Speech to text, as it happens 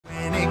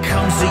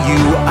because of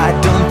you, I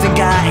don't think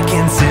I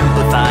can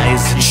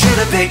sympathize.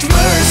 Should've picked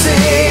mercy,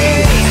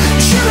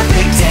 should've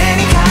picked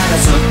any kind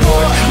of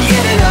support. You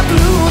ended up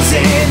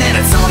losing, and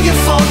it's all your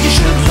fault. You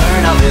should've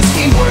learned how this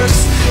game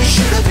works.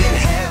 Should've been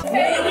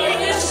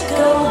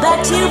go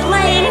back to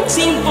playing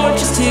Team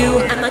Fortress 2.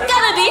 I'm not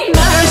gonna be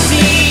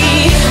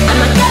mercy, I'm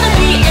not gonna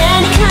be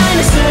any kind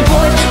of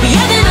support. We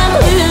ended up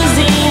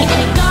losing,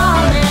 and it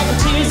all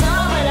matters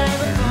all what I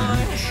record.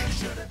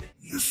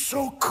 You're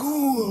so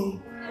cool.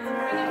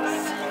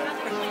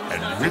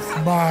 And with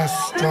my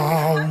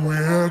star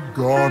we're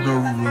gonna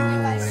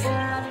rule.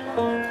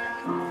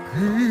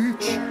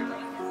 Peach,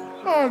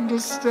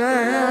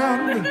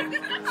 understand,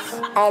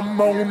 I'm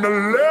gonna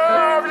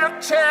love you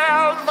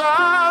till the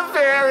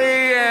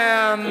very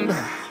end.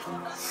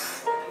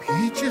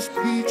 Peaches,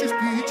 peaches,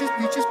 peaches,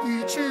 peaches,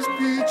 peaches,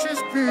 peaches,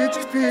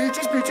 peaches,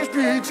 peaches, peaches,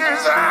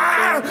 peaches.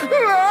 Ah,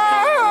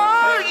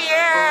 oh,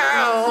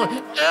 yeah.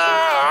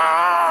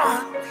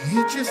 Ah.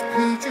 Peaches,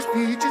 peaches,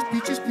 peaches,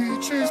 peaches,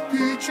 peaches,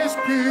 peaches,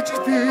 peaches,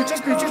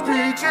 peaches, peaches,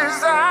 peaches.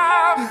 I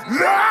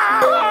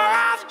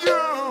love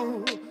you.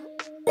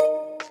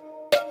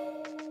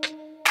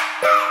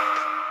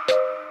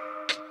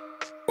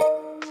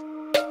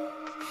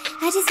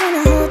 I just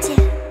wanna hold you.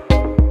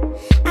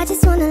 I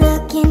just wanna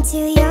look into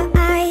your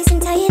eyes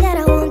and tell you that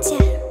I want you.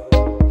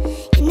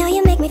 You know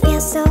you make me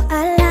feel so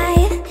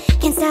alive.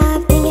 Can't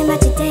stop thinking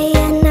about you day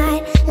and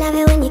night. Love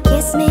it when you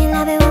kiss me,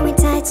 love it when we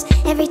touch.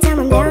 Every time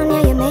I'm down,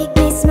 yeah, you make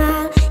me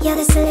smile. You're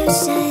the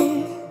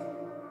solution.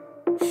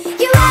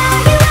 You are,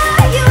 you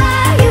are, you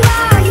are, you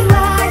are, you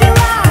are, you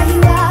are,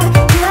 you are.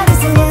 You are the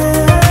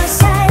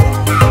solution.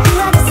 You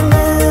are the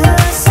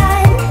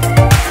solution.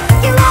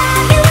 You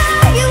are, you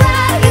are, you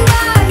are, you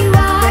are, you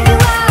are, you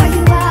are,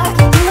 you are.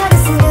 You are the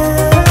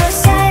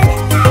solution.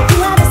 You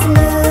are the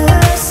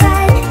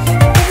solution.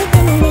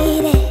 Everything I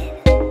needed.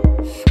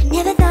 I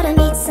never thought I'd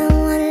meet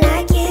someone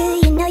like you.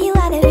 You know you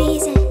are the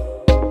reason.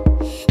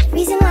 The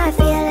reason why I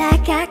feel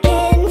like I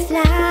can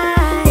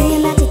fly.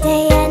 Thinking about you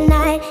day and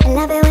night. I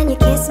love it when you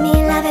kiss me,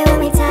 love it when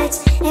we touch.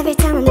 Every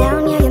time I'm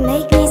down, yeah, you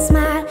make me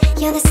smile.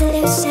 You're the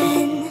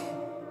solution.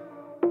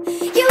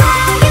 You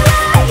are, you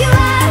are, you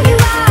are, you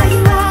are, you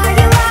are,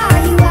 you are,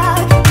 you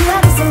are. You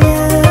are the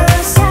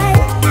solution.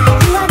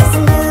 You are the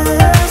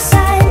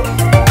solution.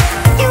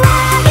 You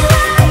are, you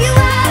are, you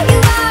are, you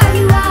are,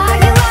 you are,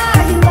 you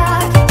are, you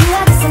are. You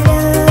are the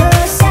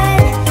solution.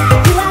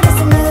 You are the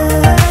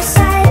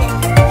solution.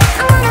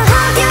 I wanna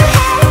hold your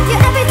hand,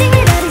 you're everything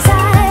that I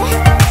desire.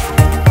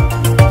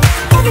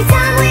 Every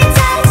time we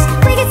touch,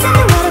 we get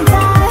something more than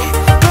fire,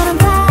 more than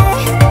fire.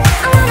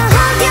 I wanna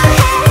hold your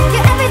hand,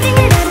 you're everything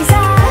that I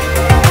desire,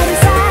 I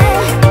desire.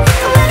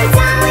 Every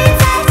time we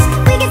touch,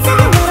 we get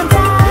something more than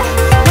fire,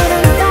 more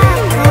than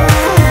fire.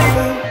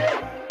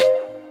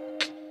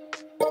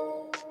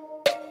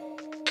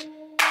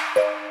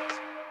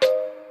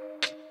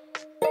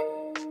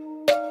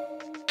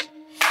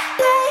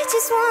 I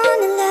just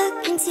wanna look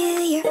into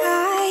your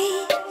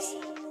eyes.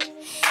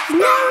 You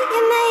know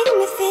you make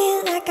me feel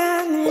like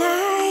I'm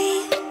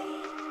alive.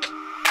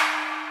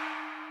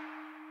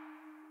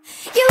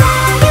 You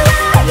are, you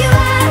are, you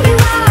are, you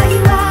are,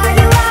 you are,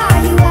 you are,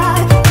 you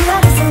are. You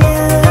are the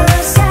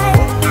solution.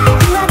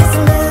 You are the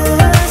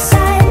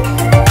solution.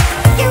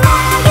 You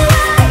are, you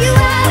are, you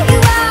are, you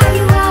are,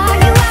 you are,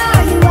 you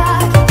are, you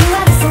are. You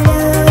are the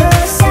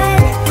solution.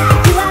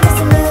 You are the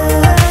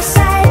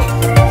solution.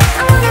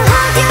 I wanna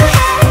hold your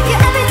hand,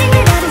 you're everything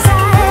that I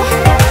desire.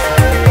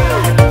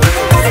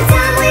 Every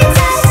time we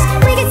touch,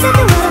 we get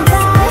something more than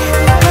fire,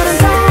 more than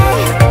fire.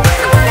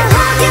 I wanna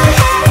hold your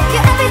hand,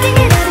 you're everything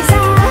that I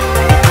desire,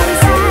 I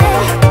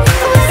desire.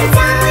 Every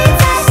time we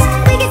touch,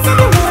 we get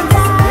something more than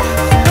fire,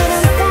 more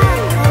than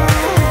fire.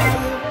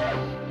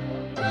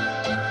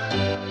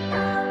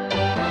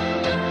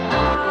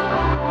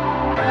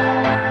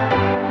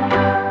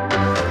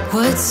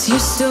 What's your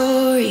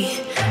story?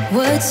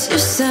 What's your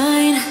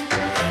sign?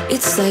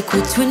 It's like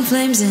we're twin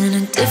flames in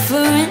a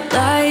different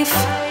life.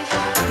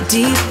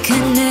 Deep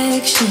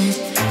connection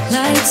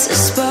lights a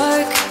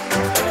spark.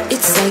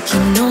 It's like you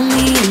know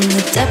me in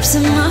the depths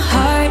of my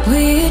heart.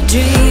 We're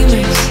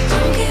dreamers.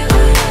 Don't care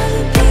what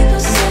other people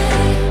say.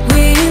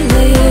 We're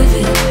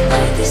living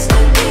like this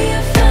could be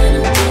our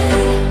final day.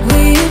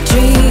 We're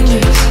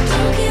dreamers.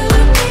 Don't care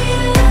what the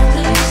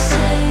others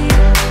say.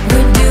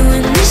 We're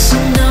doing this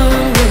in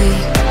our way.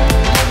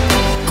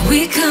 We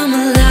come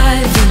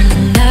alive in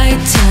the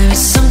nighttime. It's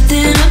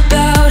something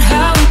about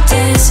how we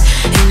dance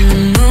in the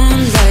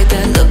moonlight.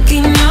 That look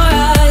in your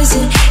eyes,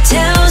 it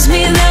tells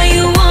me that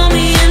you want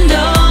me and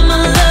all my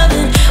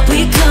loving. We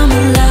come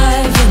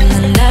alive in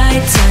the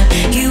nighttime.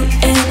 You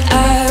and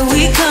I,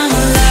 we come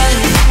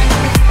alive.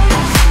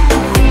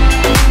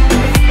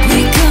 We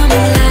come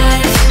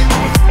alive.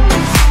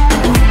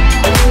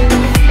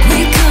 We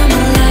come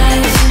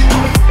alive.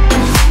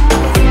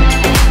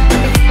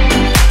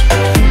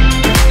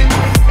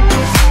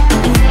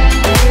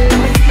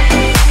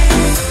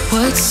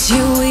 What's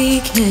your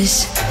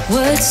weakness?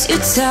 What's your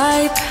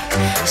type?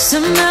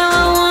 Somehow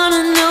I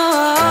wanna know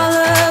all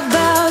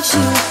about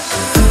you.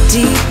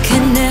 Deep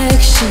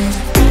connection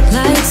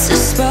lights a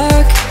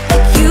spark.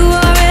 You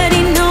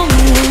already know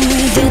me when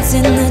we dance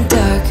in the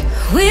dark.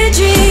 We're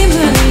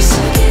dreamers.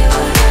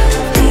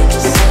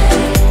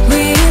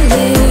 We're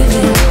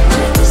living.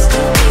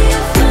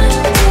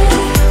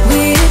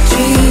 We're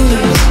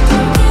dreamers.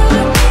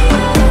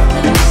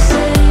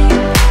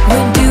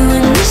 We're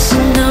doing this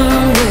in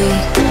our way.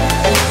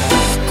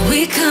 We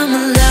come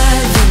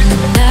alive in the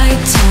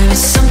nighttime.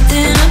 It's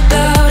something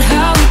about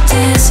how we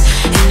dance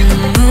in the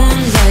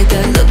moonlight.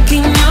 That look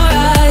in your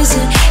eyes,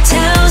 it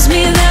tells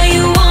me that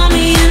you want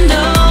me and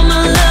all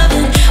my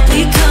loving. We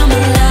come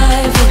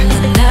alive in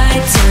the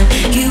nighttime.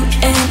 You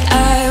and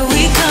I,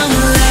 we come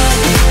alive.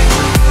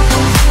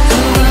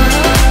 Oh,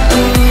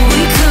 oh,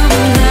 we come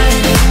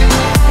alive.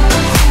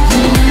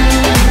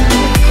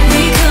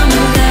 We come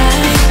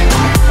alive.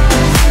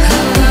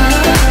 Oh,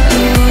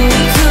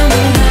 we come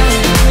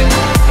alive.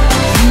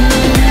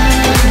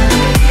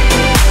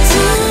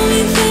 Tell me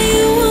that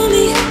you want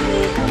me.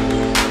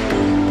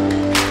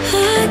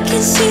 I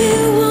can see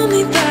you want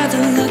me by the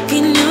look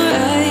in your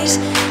eyes.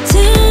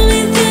 Tell me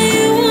that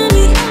you want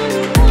me.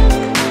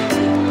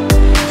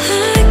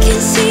 I can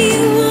see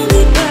you want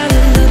me by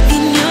the look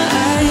in your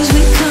eyes.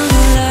 We come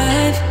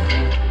alive.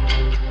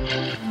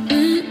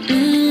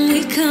 We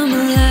come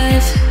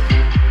alive.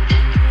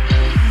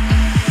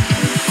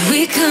 We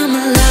come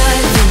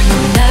alive in the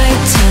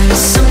nighttime.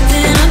 There's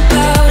something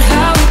about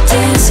how we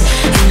dance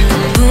in the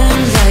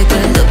moonlight.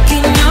 That look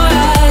in your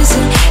eyes,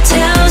 it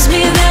tells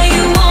me that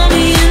you want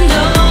me and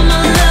all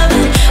my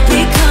loving. We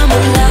come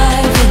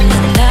alive in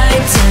the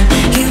nighttime.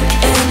 You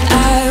and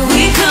I,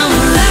 we come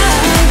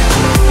alive.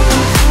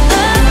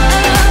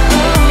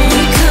 Oh,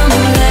 we come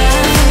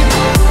alive.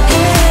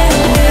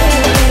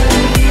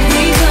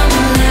 We come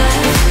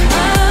alive.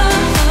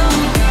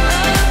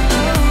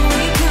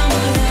 We come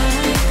alive.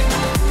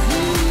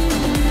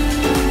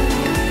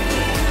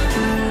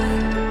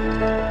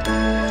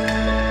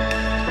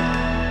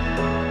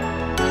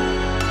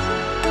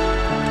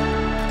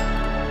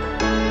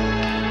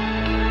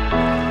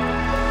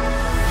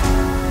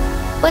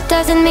 What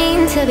does it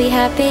mean to be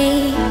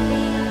happy?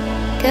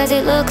 Cause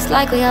it looks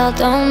like we all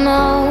don't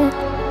know.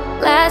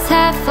 Glass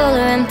half full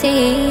or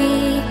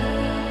empty.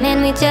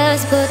 Man, we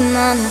just putting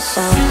on the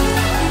show.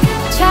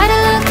 Try to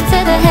look to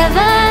the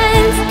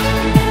heavens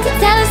to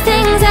tell us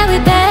things that we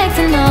beg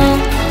to know.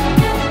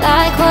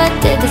 Like what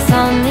did this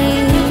all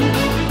mean?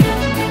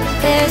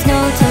 There's no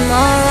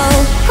tomorrow.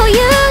 Oh,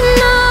 you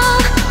know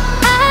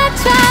I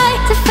try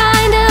to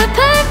find a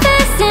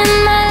purpose in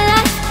my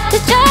life to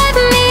drive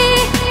me,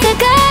 to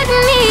guide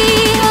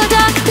me. Oh,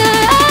 doctor,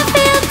 I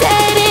feel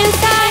dead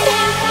inside.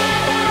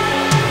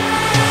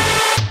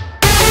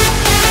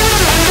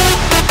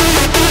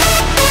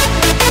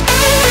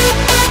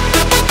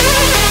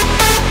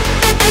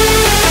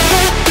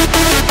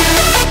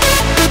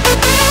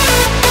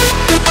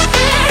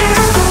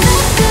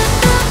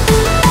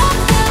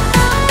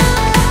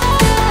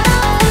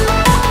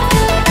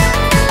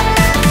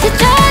 To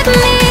drive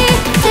me,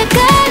 to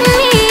guide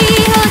me.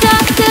 Oh,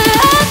 doctor,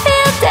 I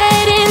feel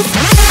dead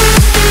inside.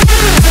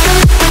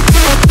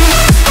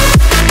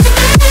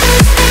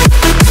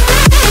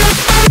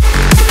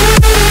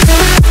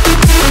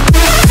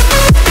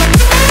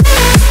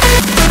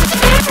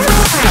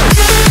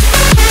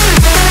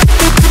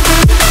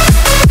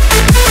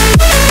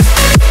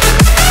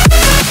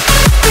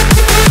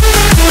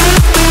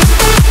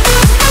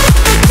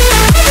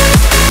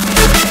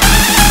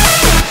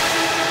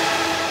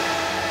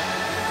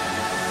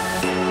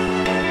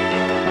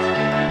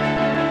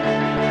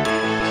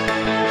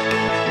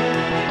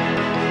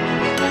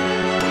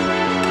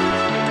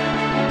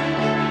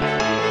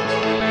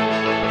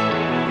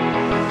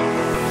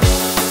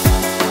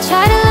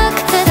 Try to look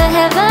to the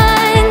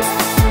heavens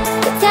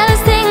to tell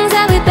us things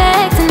that we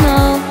beg to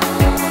know.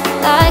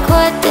 Like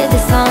what did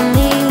this all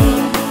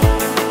mean?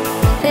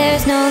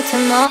 There's no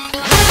tomorrow.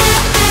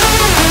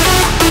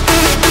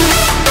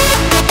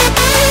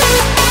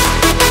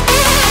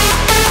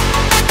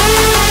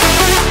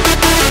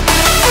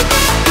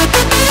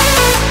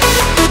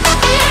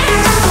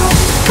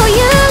 Oh,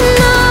 you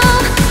know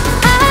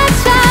I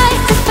try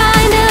to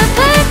find a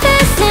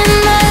purpose in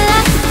my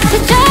life to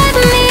drive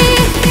me,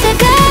 to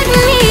guide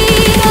me.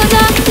 Oh,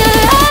 doctor,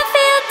 I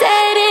feel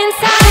dead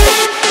inside.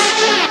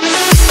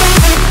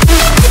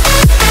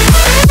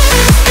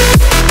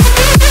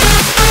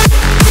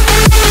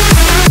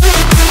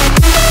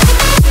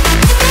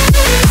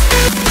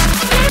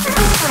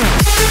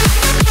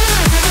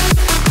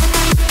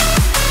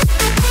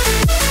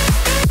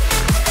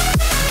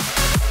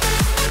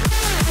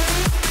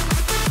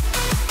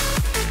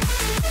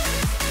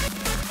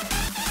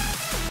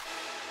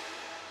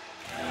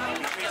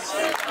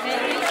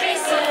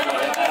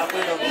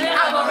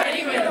 I'm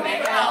already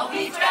winning. I'll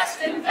be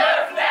dressed in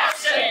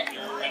perfection.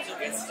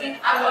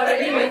 I'm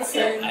already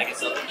Winston. I get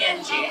so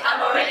Genji.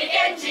 I'm already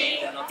Genji.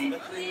 I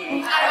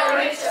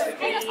already should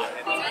be.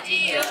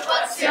 Idea.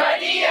 What's your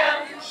idea?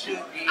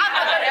 I'm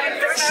not every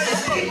person.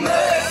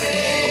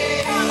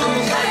 I'm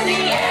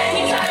shining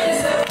any kind of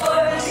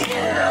support.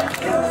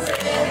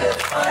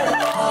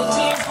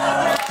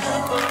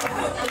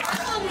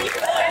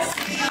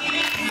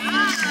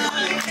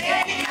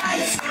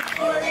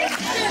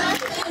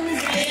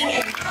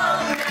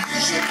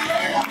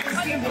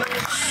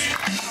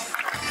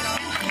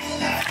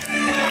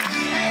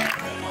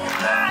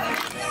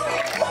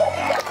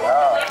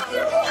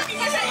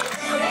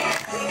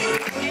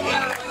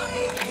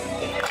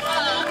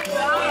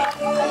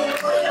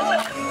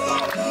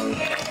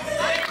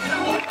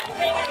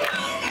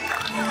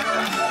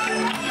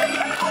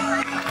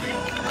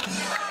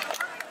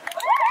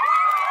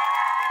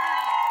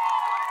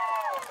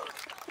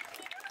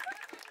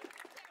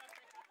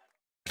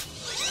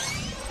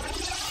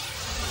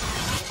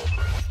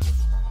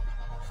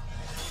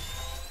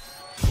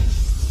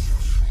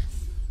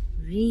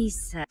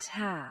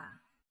 REZATA.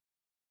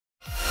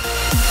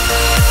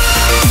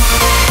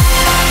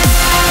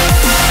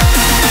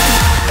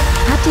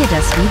 Hat dir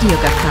das Video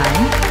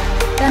gefallen?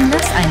 Dann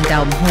lass einen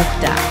Daumen hoch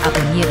da,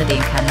 abonniere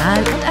den Kanal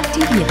und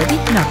aktiviere die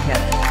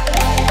Glocke.